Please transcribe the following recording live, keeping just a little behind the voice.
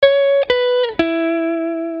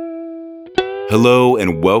Hello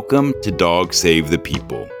and welcome to Dogs Save the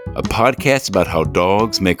People, a podcast about how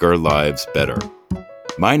dogs make our lives better.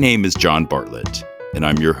 My name is John Bartlett, and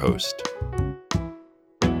I'm your host.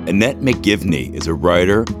 Annette McGivney is a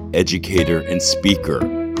writer, educator, and speaker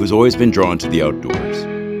who's always been drawn to the outdoors.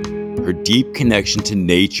 Her deep connection to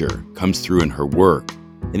nature comes through in her work,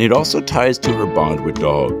 and it also ties to her bond with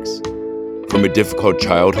dogs. From a difficult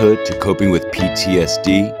childhood to coping with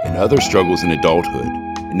PTSD and other struggles in adulthood,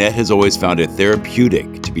 Annette has always found it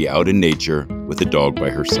therapeutic to be out in nature with a dog by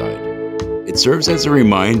her side. It serves as a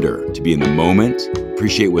reminder to be in the moment,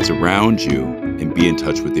 appreciate what's around you, and be in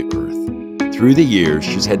touch with the earth. Through the years,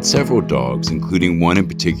 she's had several dogs, including one in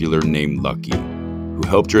particular named Lucky, who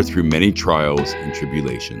helped her through many trials and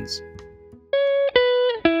tribulations.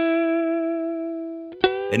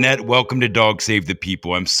 Annette, welcome to Dog Save the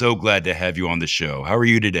People. I'm so glad to have you on the show. How are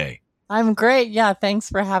you today? I'm great. Yeah, thanks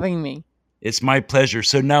for having me. It's my pleasure.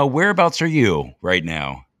 So now, whereabouts are you right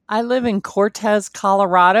now? I live in Cortez,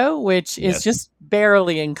 Colorado, which is just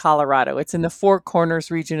barely in Colorado. It's in the Four Corners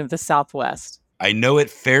region of the Southwest. I know it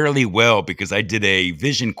fairly well because I did a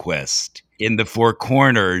vision quest in the Four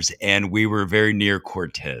Corners and we were very near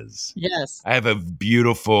Cortez. Yes. I have a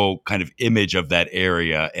beautiful kind of image of that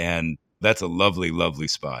area, and that's a lovely, lovely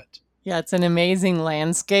spot. Yeah, it's an amazing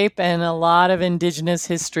landscape and a lot of indigenous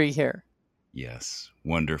history here. Yes,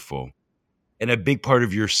 wonderful. And a big part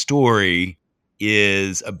of your story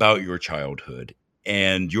is about your childhood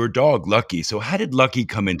and your dog, Lucky. So how did Lucky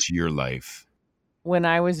come into your life? When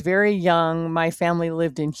I was very young, my family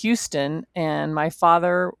lived in Houston, and my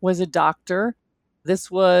father was a doctor.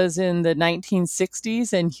 This was in the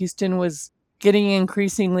 1960s, and Houston was getting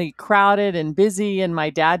increasingly crowded and busy, and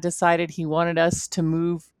my dad decided he wanted us to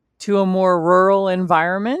move to a more rural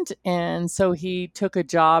environment. And so he took a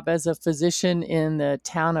job as a physician in the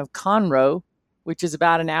town of Conroe, which is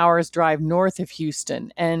about an hour's drive north of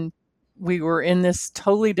Houston. And we were in this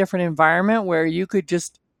totally different environment where you could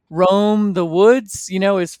just roam the woods,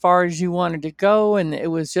 as far as you wanted to go. And it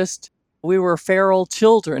was just, we were feral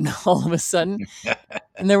children all of a sudden.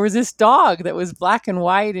 And there was this dog that was black and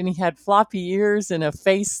white, and he had floppy ears and a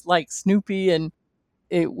face like Snoopy. And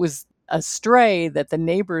it was a stray that the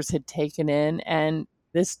neighbors had taken in. And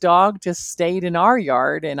this dog just stayed in our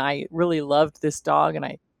yard. And I really loved this dog, and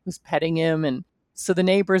I was petting him. And so the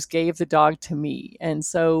neighbors gave the dog to me. And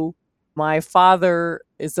so my father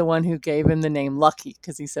is the one who gave him the name Lucky,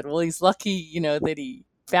 because he said, well, he's lucky, that he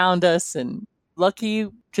found us. And Lucky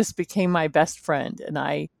just became my best friend. And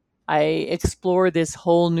I explored this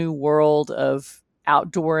whole new world of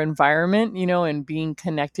outdoor environment, and being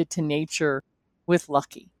connected to nature with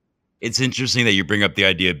Lucky. It's interesting that you bring up the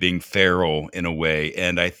idea of being feral in a way.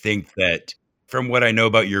 And I think that from what I know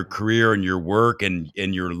about your career and your work and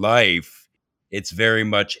your life, it's very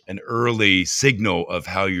much an early signal of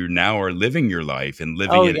how you now are living your life and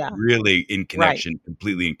living really in connection,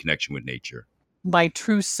 completely in connection with nature. My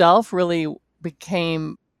true self really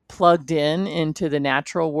became plugged into the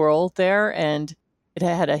natural world there, and it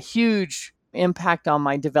had a huge impact on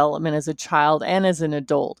my development as a child and as an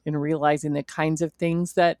adult in realizing the kinds of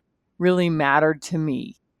things that really mattered to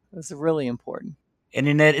me. It was really important. And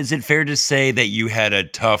Annette, is it fair to say that you had a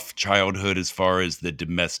tough childhood as far as the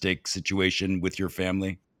domestic situation with your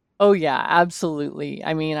family? Oh, yeah, absolutely.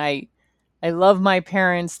 I mean, I love my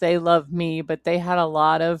parents. They love me, but they had a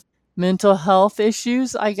lot of mental health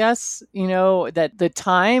issues, I guess, that the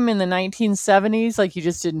time in the 1970s, like you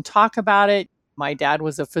just didn't talk about it. My dad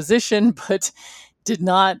was a physician, but did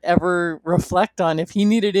not ever reflect on if he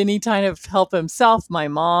needed any kind of help himself. My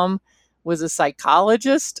mom was a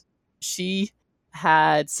psychologist. She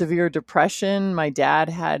had severe depression. My dad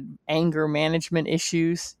had anger management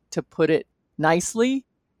issues, to put it nicely.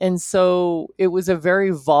 And so it was a very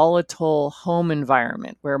volatile home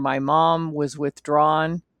environment where my mom was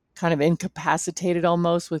withdrawn, kind of incapacitated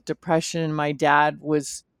almost with depression. And my dad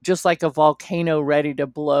was just like a volcano ready to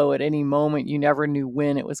blow at any moment. You never knew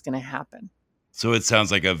when it was going to happen. So it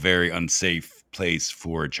sounds like a very unsafe place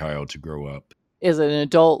for a child to grow up. As an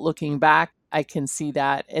adult looking back, I can see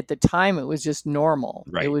that. At the time, it was just normal.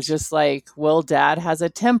 Right. It was just like, well, dad has a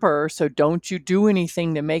temper, so don't you do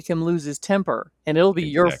anything to make him lose his temper. And it'll be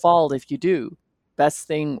your fault if you do. Best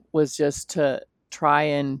thing was just to try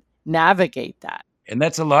and navigate that. And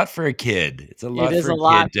that's a lot for a kid. It's a lot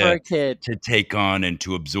for a kid to take on and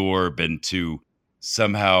to absorb and to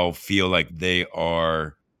somehow feel like they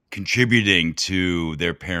are contributing to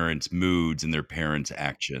their parents' moods and their parents'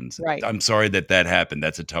 actions. Right. I'm sorry that happened.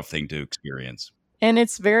 That's a tough thing to experience. And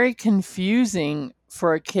it's very confusing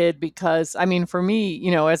for a kid because, I mean, for me,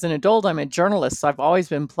 as an adult, I'm a journalist, so I've always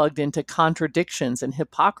been plugged into contradictions and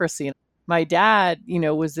hypocrisy. my dad,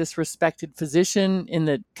 was this respected physician in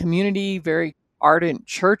the community, very ardent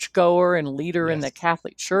churchgoer and leader in the Yes.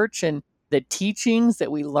 Catholic Church. And the teachings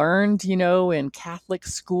that we learned, in Catholic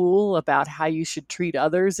school about how you should treat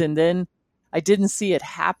others. And then I didn't see it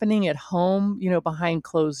happening at home, behind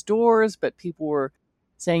closed doors, but people were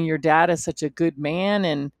saying your dad is such a good man.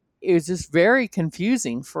 And it was just very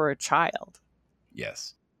confusing for a child.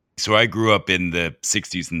 Yes. So I grew up in the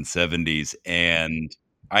 60s and 70s, and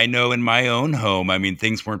I know in my own home, I mean,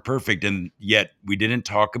 things weren't perfect, and yet we didn't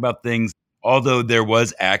talk about things. Although there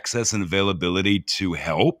was access and availability to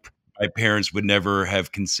help, my parents would never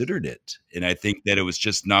have considered it. And I think that it was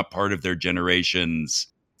just not part of their generation's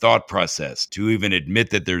thought process to even admit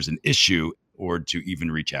that there's an issue or to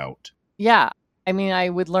even reach out. Yeah. I mean, I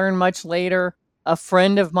would learn much later. A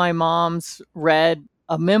friend of my mom's read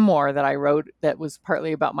a memoir that I wrote that was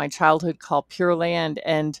partly about my childhood called Pure Land.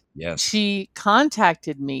 And Yes. she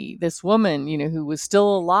contacted me, this woman, who was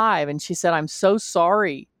still alive. And she said, I'm so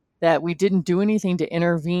sorry that we didn't do anything to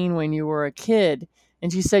intervene when you were a kid.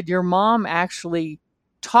 And she said, your mom actually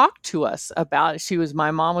talked to us about it.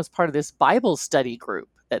 My mom was part of this Bible study group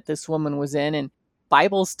that this woman was in. And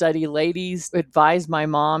Bible study ladies advised my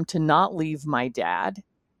mom to not leave my dad,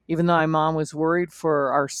 even though my mom was worried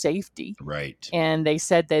for our safety. Right. And they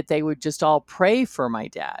said that they would just all pray for my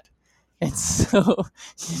dad. And so,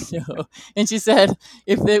 and she said,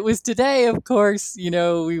 if it was today, of course,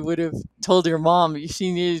 we would have told your mom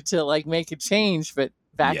she needed to like make a change. But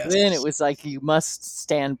back then it Yes. was like, you must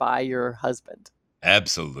stand by your husband.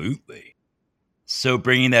 Absolutely. So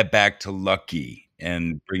bringing that back to Lucky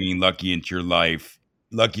and bringing Lucky into your life,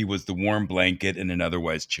 Lucky was the warm blanket in an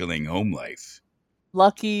otherwise chilling home life.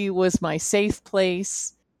 Lucky was my safe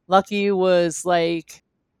place. Lucky was like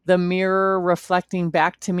the mirror reflecting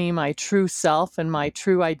back to me my true self and my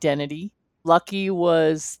true identity. Lucky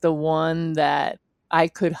was the one that I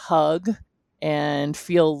could hug and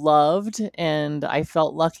feel loved, and I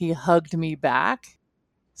felt Lucky hugged me back.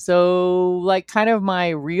 So, like, kind of my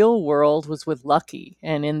real world was with Lucky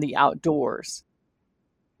and in the outdoors.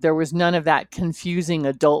 There was none of that confusing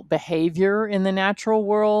adult behavior in the natural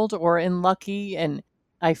world or in Lucky. And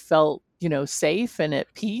I felt, safe and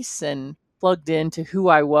at peace and plugged into who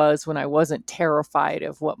I was when I wasn't terrified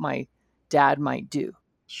of what my dad might do.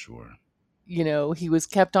 Sure. He was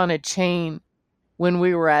kept on a chain when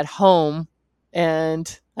we were at home.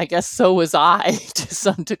 And I guess so was I to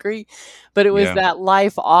some degree. But it was Yeah, that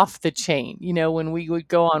life off the chain, when we would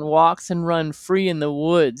go on walks and run free in the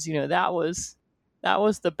woods, that was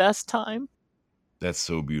the best time. that's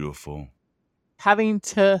so beautiful. Having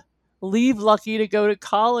to leave Lucky to go to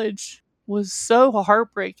college was so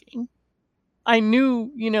heartbreaking. I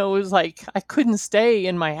knew, it was like I couldn't stay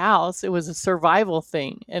in my house. It was a survival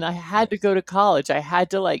thing. And I had to Yes. go to college. I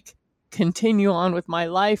had to like continue on with my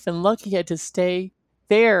life. And Lucky had to stay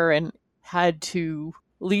there and had to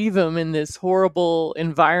leave him in this horrible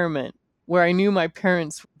environment where I knew my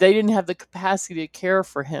parents, they didn't have the capacity to care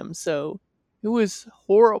for him. So it was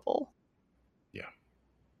horrible. Yeah.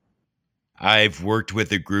 I've worked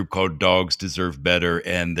with a group called Dogs Deserve Better,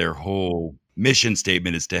 and their whole mission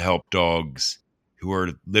statement is to help dogs who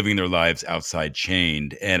are living their lives outside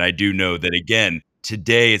chained. And I do know that, again,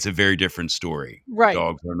 today it's a very different story. Right.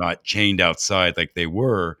 Dogs are not chained outside like they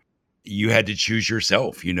were. You had to choose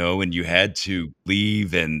yourself, and you had to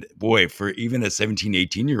leave. And boy, for even a 17,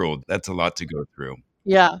 18-year-old, that's a lot to go through.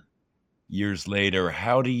 Yeah. Years later,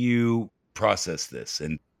 how do you process this?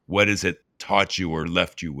 And what has it taught you or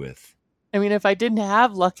left you with? I mean, if I didn't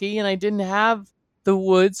have Lucky and I didn't have the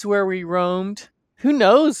woods where we roamed, who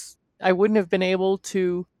knows? I wouldn't have been able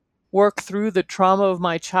to work through the trauma of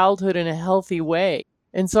my childhood in a healthy way.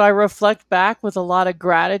 And so I reflect back with a lot of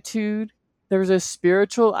gratitude. There's a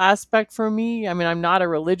spiritual aspect for me. I mean, I'm not a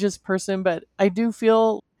religious person, but I do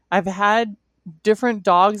feel I've had different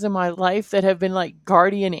dogs in my life that have been like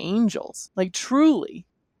guardian angels, like truly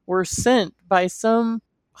were sent by some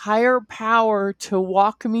higher power to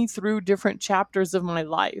walk me through different chapters of my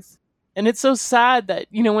life. And it's so sad that,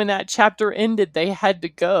 when that chapter ended, they had to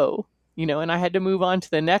go, and I had to move on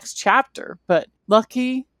to the next chapter. But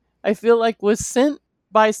Lucky, I feel like, was sent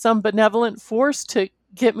by some benevolent force to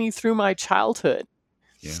get me through my childhood.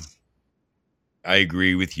 Yeah. I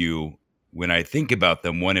agree with you. When I think about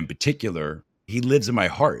them, one in particular, he lives in my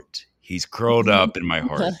heart. He's curled up in my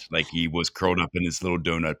heart, like he was curled up in his little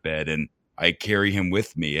donut bed, and I carry him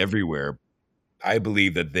with me everywhere. I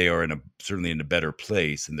believe that they are certainly in a better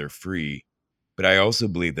place and they're free. But I also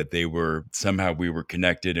believe that somehow we were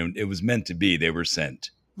connected and it was meant to be. They were sent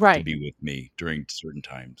to Right. be with me during certain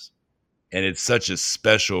times. And it's such a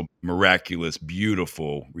special, miraculous,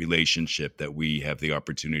 beautiful relationship that we have the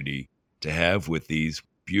opportunity to have with these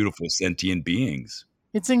beautiful sentient beings.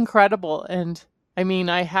 It's incredible. And I mean,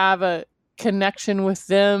 I have a connection with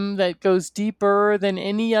them that goes deeper than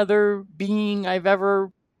any other being I've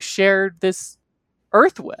ever shared this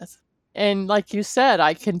earth with. And like you said,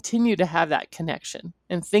 I continue to have that connection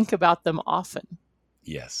and think about them often.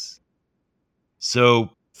 Yes. So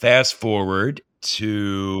fast forward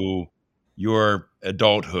to your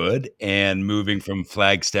adulthood and moving from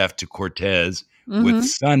Flagstaff to Cortez with Hmm.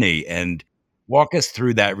 Sunny, and walk us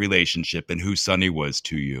through that relationship and who Sunny was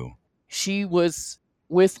to you. She was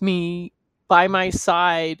with me by my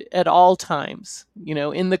side at all times,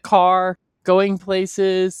 in the car, going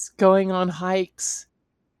places, going on hikes.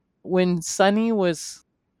 When Sunny was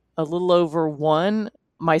a little over 1,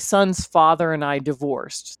 my son's father and I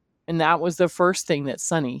divorced. And that was the first thing that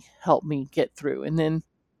Sunny helped me get through. And then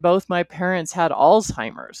both my parents had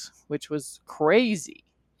Alzheimer's, which was crazy.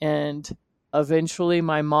 And eventually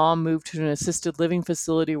my mom moved to an assisted living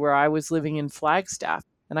facility where I was living in Flagstaff.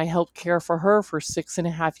 And I helped care for her for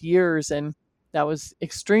 6.5 years. And that was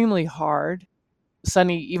extremely hard.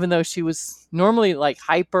 Sunny, even though she was normally like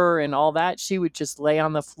hyper and all that, she would just lay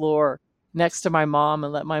on the floor next to my mom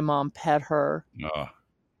and let my mom pet her. Oh,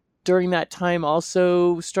 During that time,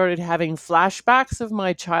 also started having flashbacks of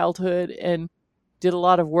my childhood and did a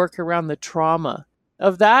lot of work around the trauma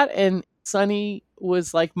of that. And Sunny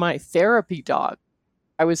was like my therapy dog.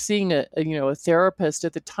 I was seeing a therapist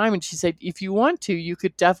at the time, and she said, if you want to, you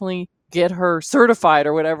could definitely get her certified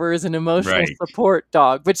or whatever as an emotional right. support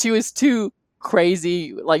dog. But she was too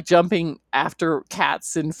crazy, like jumping after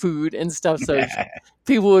cats and food and stuff. So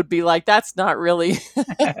people would be like, that's not really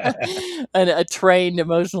a trained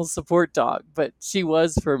emotional support dog. But she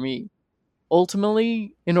was for me.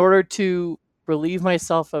 Ultimately, in order to relieve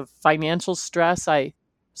myself of financial stress, I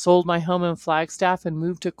sold my home in Flagstaff and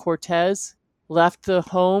moved to Cortez, left the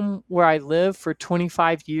home where I lived for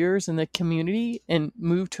 25 years in the community and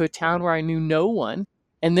moved to a town where I knew no one.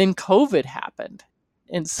 And then COVID happened.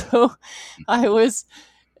 And so I was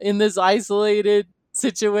in this isolated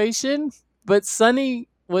situation, but Sunny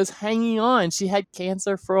was hanging on. She had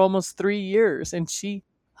cancer for almost 3 years, and she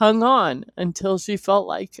hung on until she felt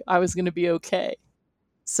like I was going to be okay.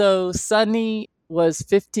 So Sunny was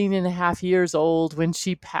 15 and a half years old when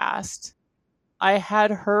she passed. I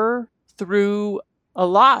had her through a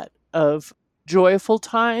lot of joyful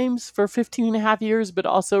times for 15 and a half years, but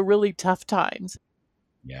also really tough times.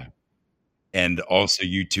 Yeah. And also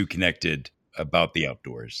you two connected about the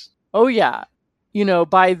outdoors. Oh, yeah.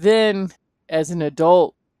 By then, as an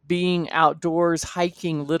adult, being outdoors,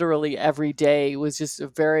 hiking literally every day was just a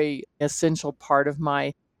very essential part of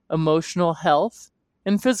my emotional health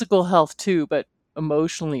and physical health too, but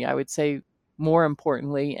emotionally, I would say more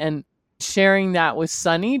importantly. And sharing that with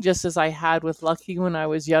Sunny, just as I had with Lucky when I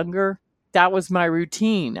was younger, that was my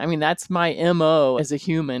routine. I mean, that's my MO as a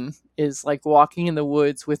human, is like walking in the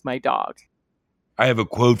woods with my dog. I have a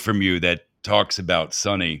quote from you that talks about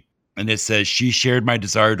Sunny, and it says, she shared my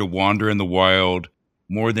desire to wander in the wild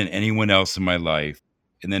more than anyone else in my life.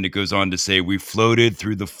 And then it goes on to say, we floated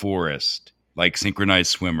through the forest like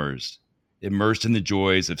synchronized swimmers, immersed in the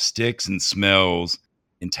joys of sticks and smells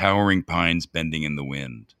and towering pines bending in the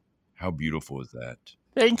wind. How beautiful is that?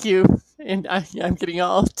 Thank you. And I'm getting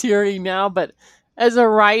all teary now, but as a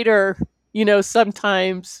writer,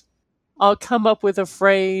 sometimes I'll come up with a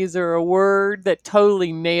phrase or a word that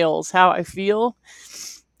totally nails how I feel.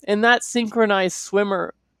 And that synchronized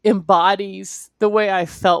swimmer embodies the way I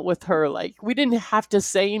felt with her. Like, we didn't have to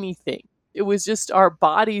say anything, it was just our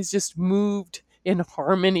bodies just moved in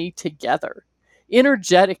harmony together,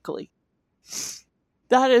 energetically.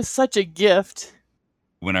 That is such a gift.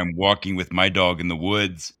 When I'm walking with my dog in the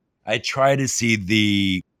woods, I try to see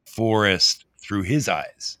the forest through his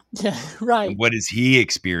eyes. Yeah, And right. what is he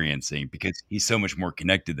experiencing? Because he's so much more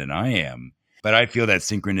connected than I am. But I feel that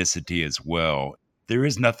synchronicity as well. There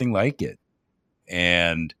is nothing like it.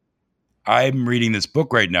 And I'm reading this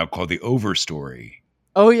book right now called The Overstory.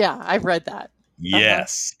 Oh, yeah, I've read that. Uh-huh.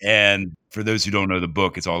 Yes. And for those who don't know the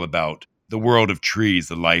book, it's all about the world of trees,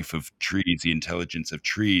 the life of trees, the intelligence of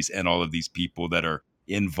trees, and all of these people that are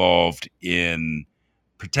involved in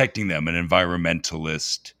protecting them, an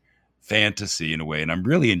environmentalist fantasy in a way. And I'm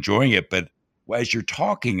really enjoying it. But as you're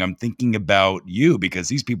talking, I'm thinking about you, because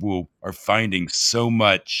these people are finding so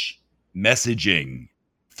much messaging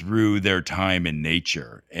through their time in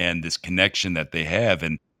nature and this connection that they have.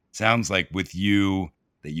 And it sounds like with you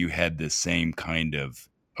that you had this same kind of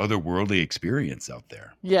otherworldly experience out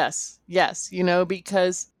there. Yes, yes,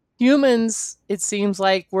 because humans, it seems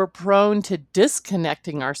like we're prone to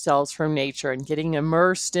disconnecting ourselves from nature and getting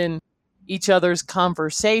immersed in each other's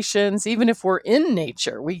conversations. Even if we're in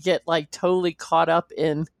nature, we get like totally caught up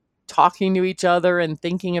in talking to each other and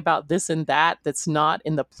thinking about this and that that's not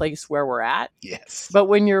in the place where we're at. Yes. But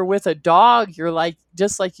when you're with a dog, you're like,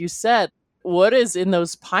 just like you said, what is in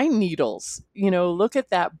those pine needles? Look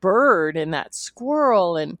at that bird and that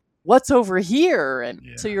squirrel and what's over here. And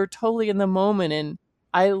so Yeah. you're totally in the moment. And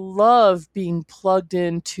I love being plugged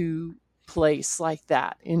into place like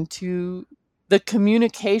that, into the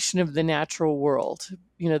communication of the natural world.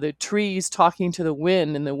 The trees talking to the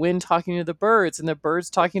wind and the wind talking to the birds and the birds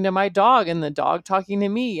talking to my dog and the dog talking to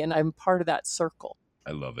me. And I'm part of that circle.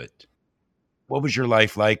 I love it. What was your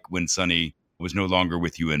life like when Sunny was no longer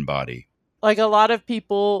with you in body? Like a lot of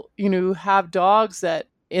people, have dogs that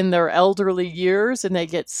in their elderly years and they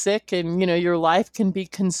get sick and, your life can be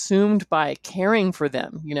consumed by caring for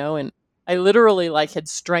them, and I literally like had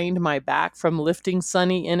strained my back from lifting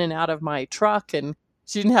Sunny in and out of my truck, and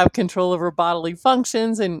she didn't have control of her bodily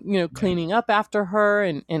functions and, Yeah. cleaning up after her,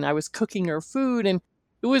 and I was cooking her food, and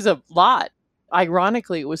it was a lot.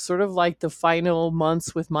 Ironically, it was sort of like the final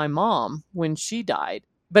months with my mom when she died,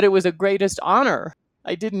 but it was a greatest honor.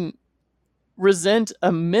 I didn't resent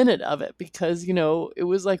a minute of it because, it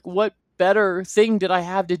was like, what better thing did I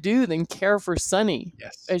have to do than care for Sunny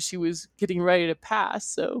Yes. as she was getting ready to pass?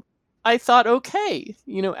 So I thought, okay,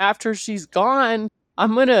 after she's gone,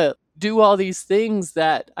 I'm going to do all these things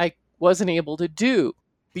that I wasn't able to do,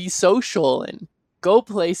 be social and go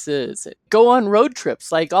places, and go on road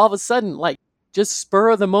trips. Like all of a sudden, like just spur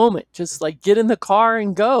of the moment, just like get in the car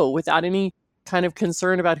and go without any kind of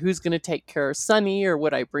concern about who's going to take care of Sunny or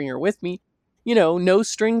would I bring her with me. No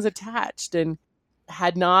strings attached, and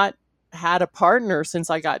had not had a partner since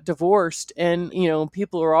I got divorced. And,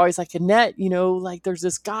 people are always like, Annette, like there's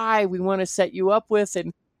this guy we want to set you up with.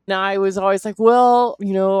 And I was always like, well,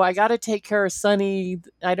 I got to take care of Sunny.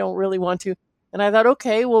 I don't really want to. And I thought,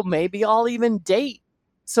 okay, well, maybe I'll even date.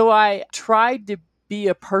 So I tried to be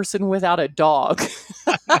a person without a dog.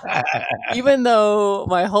 Even though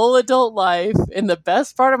my whole adult life and the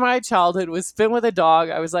best part of my childhood was spent with a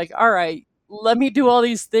dog, I was like, all right, let me do all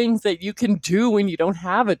these things that you can do when you don't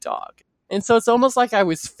have a dog. And so it's almost like I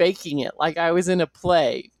was faking it, like I was in a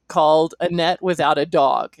play called Annette Without a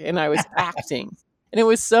Dog, and I was acting. And it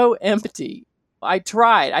was so empty. I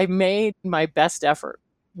tried, I made my best effort.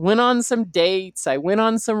 Went on some dates, I went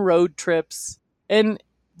on some road trips, and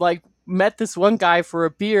like met this one guy for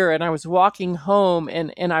a beer, and I was walking home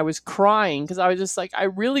and I was crying because I was just like, I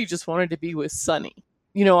really just wanted to be with Sunny.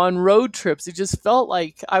 On road trips, it just felt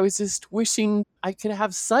like I was just wishing I could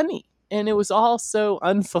have Sunny, and it was all so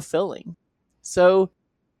unfulfilling. So,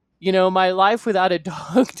 my life without a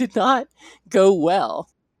dog did not go well.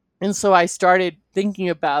 And so I started thinking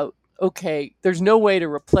about, okay, there's no way to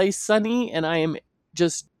replace Sunny, and I am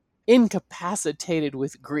just incapacitated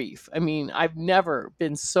with grief. I mean, I've never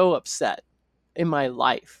been so upset in my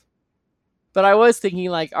life. But I was thinking,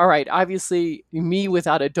 like, all right, obviously, me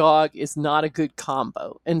without a dog is not a good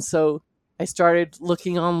combo. And so I started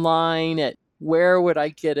looking online at where would I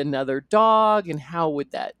get another dog and how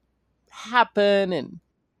would that happen. And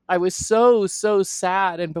I was so, so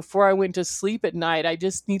sad. And before I went to sleep at night, I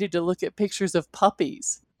just needed to look at pictures of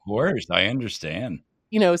puppies. Of course, I understand.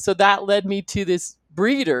 So that led me to this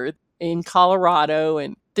breeder in Colorado.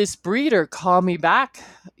 And this breeder called me back,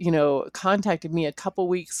 contacted me a couple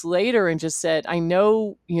weeks later and just said, I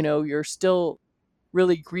know, you're still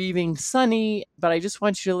really grieving Sunny, but I just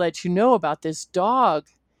want you to let you know about this dog.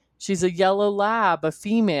 She's a yellow lab, a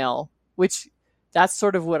female, which that's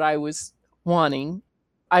sort of what I was wanting.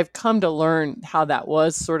 I've come to learn how that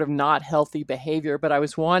was sort of not healthy behavior, but I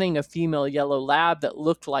was wanting a female yellow lab that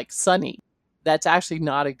looked like Sunny. That's actually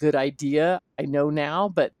not a good idea. I know now,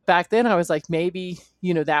 but back then I was like, maybe,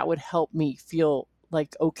 that would help me feel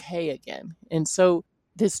like okay again. And so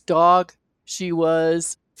this dog, she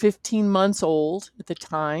was 15 months old at the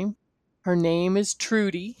time. Her name is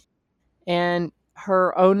Trudy, and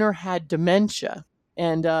her owner had dementia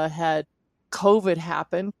and had COVID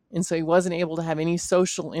happen. And so he wasn't able to have any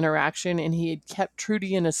social interaction, and he had kept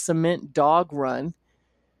Trudy in a cement dog run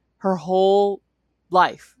her whole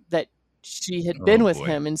life that she had Oh been with boy.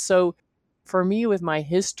 him. And so for me, with my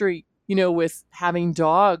history, with having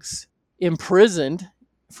dogs imprisoned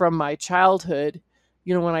from my childhood,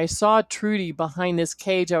 when I saw Trudy behind this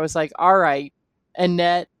cage, I was like, all right,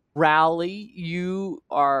 Annette, rally. You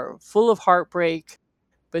are full of heartbreak,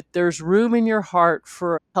 but there's room in your heart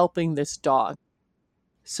for helping this dog.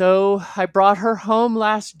 So I brought her home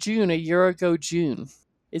last June, a year ago, June.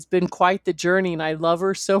 It's been quite the journey, and I love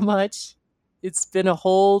her so much. It's been a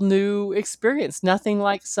whole new experience. Nothing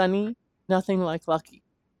like Sunny, nothing like Lucky.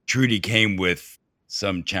 Trudy came with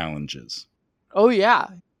some challenges. Oh, yeah.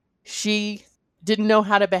 She didn't know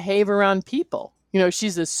how to behave around people.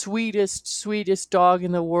 She's the sweetest dog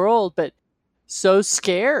in the world, but so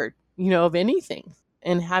scared, of anything,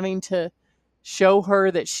 and having to show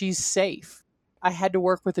her that she's safe. I had to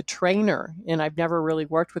work with a trainer, and I've never really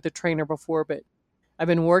worked with a trainer before, but I've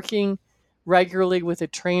been working regularly with a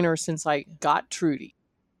trainer since I got Trudy.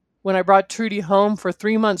 When I brought Trudy home for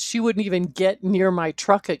 3 months, she wouldn't even get near my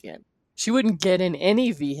truck again. She wouldn't get in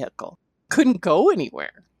any vehicle, couldn't go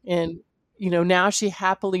anywhere. And, now she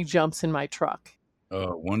happily jumps in my truck.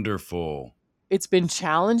 Oh, wonderful. It's been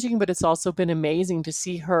challenging, but it's also been amazing to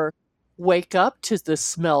see her wake up to the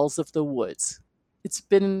smells of the woods. It's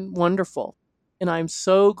been wonderful. And I'm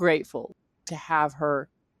so grateful to have her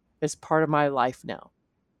as part of my life now.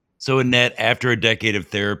 So, Annette, after a decade of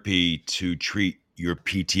therapy to treat your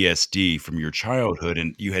PTSD from your childhood,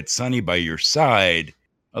 and you had Sunny by your side,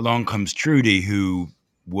 along comes Trudy, who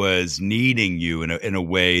was needing you in a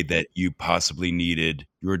way that you possibly needed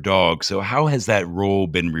your dog. So how has that role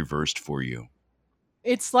been reversed for you?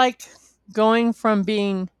 It's like going from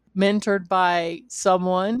being mentored by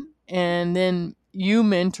someone and then you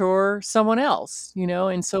mentor someone else,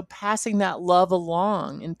 and so passing that love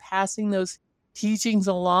along and passing those teachings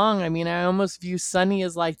along. I mean, I almost view Sunny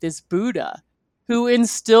as like this Buddha who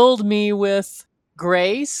instilled me with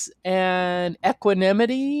grace and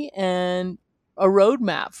equanimity and a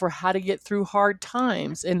roadmap for how to get through hard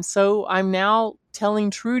times. And so I'm now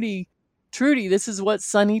telling Trudy, this is what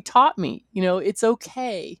Sunny taught me. It's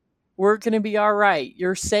okay. We're going to be all right.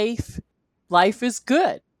 You're safe. Life is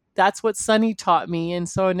good. That's what Sunny taught me. And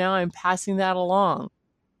so now I'm passing that along.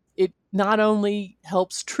 It not only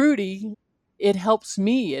helps Trudy, it helps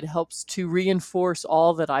me. It helps to reinforce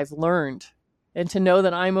all that I've learned and to know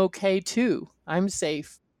that I'm okay too. I'm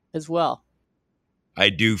safe as well. I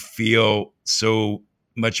do feel so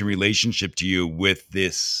much in relationship to you with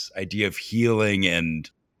this idea of healing and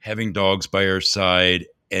having dogs by our side,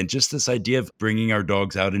 and just this idea of bringing our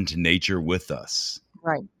dogs out into nature with us.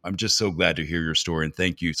 Right. I'm just so glad to hear your story, and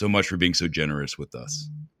thank you so much for being so generous with us.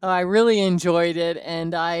 Oh, I really enjoyed it,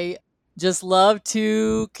 and I just love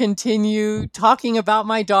to continue talking about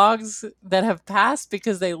my dogs that have passed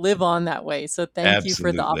because they live on that way. So thank you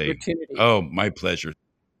for the opportunity. Oh, my pleasure.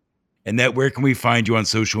 Annette, where can we find you on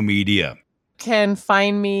social media? Can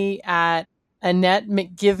find me at Annette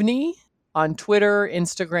McGivney on Twitter,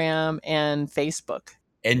 Instagram, and Facebook.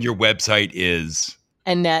 And your website is?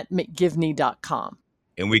 AnnetteMcGivney.com.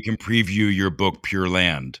 And we can preview your book, Pure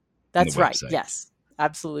Land. That's right. Yes,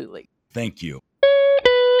 absolutely. Thank you.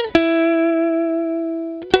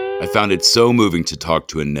 I found it so moving to talk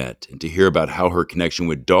to Annette and to hear about how her connection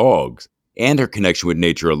with dogs and her connection with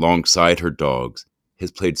nature alongside her dogs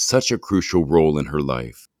has played such a crucial role in her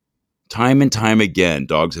life. Time and time again,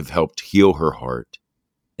 dogs have helped heal her heart.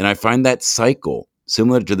 And I find that cycle,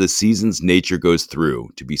 similar to the seasons nature goes through,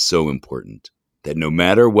 to be so important. That no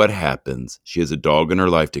matter what happens, she has a dog in her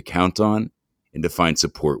life to count on and to find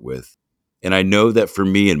support with. And I know that for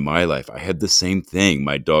me in my life, I had the same thing.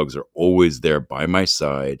 My dogs are always there by my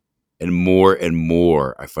side. And more,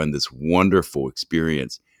 I find this wonderful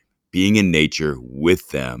experience being in nature with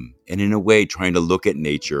them, and in a way trying to look at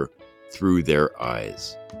nature through their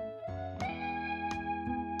eyes.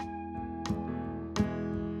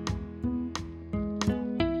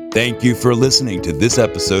 Thank you for listening to this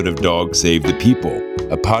episode of Dogs Save the People,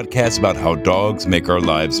 a podcast about how dogs make our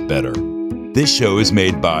lives better. This show is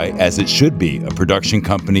made by As It Should Be, a production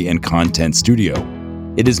company and content studio.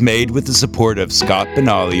 It is made with the support of Scott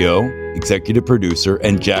Benaglio, executive producer,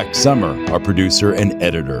 and Jack Summer, our producer and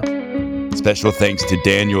editor. Special thanks to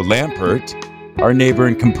Daniel Lampert, our neighbor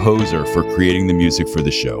and composer, for creating the music for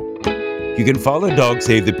the show. You can follow Dog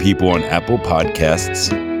Save the People on Apple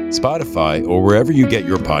Podcasts, Spotify, or wherever you get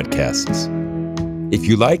your podcasts. If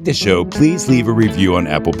you like the show, please leave a review on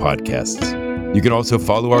Apple Podcasts. You can also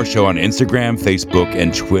follow our show on Instagram, Facebook,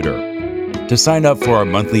 and Twitter. To sign up for our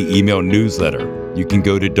monthly email newsletter, you can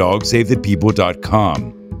go to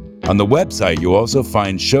dogsavethepeople.com. On the website, you'll also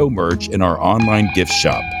find show merch in our online gift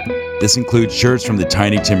shop. This includes shirts from the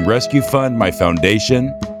Tiny Tim Rescue Fund, my foundation,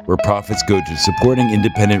 where profits go to supporting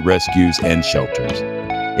independent rescues and shelters.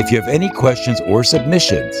 If you have any questions or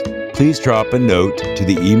submissions, please drop a note to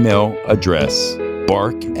the email address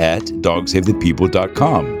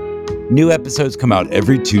bark@dogsavethepeople.com. New episodes come out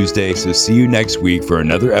every Tuesday, so see you next week for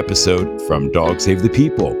another episode from Dog Save the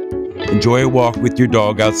People. Enjoy a walk with your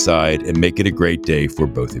dog outside and make it a great day for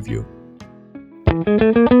both of you.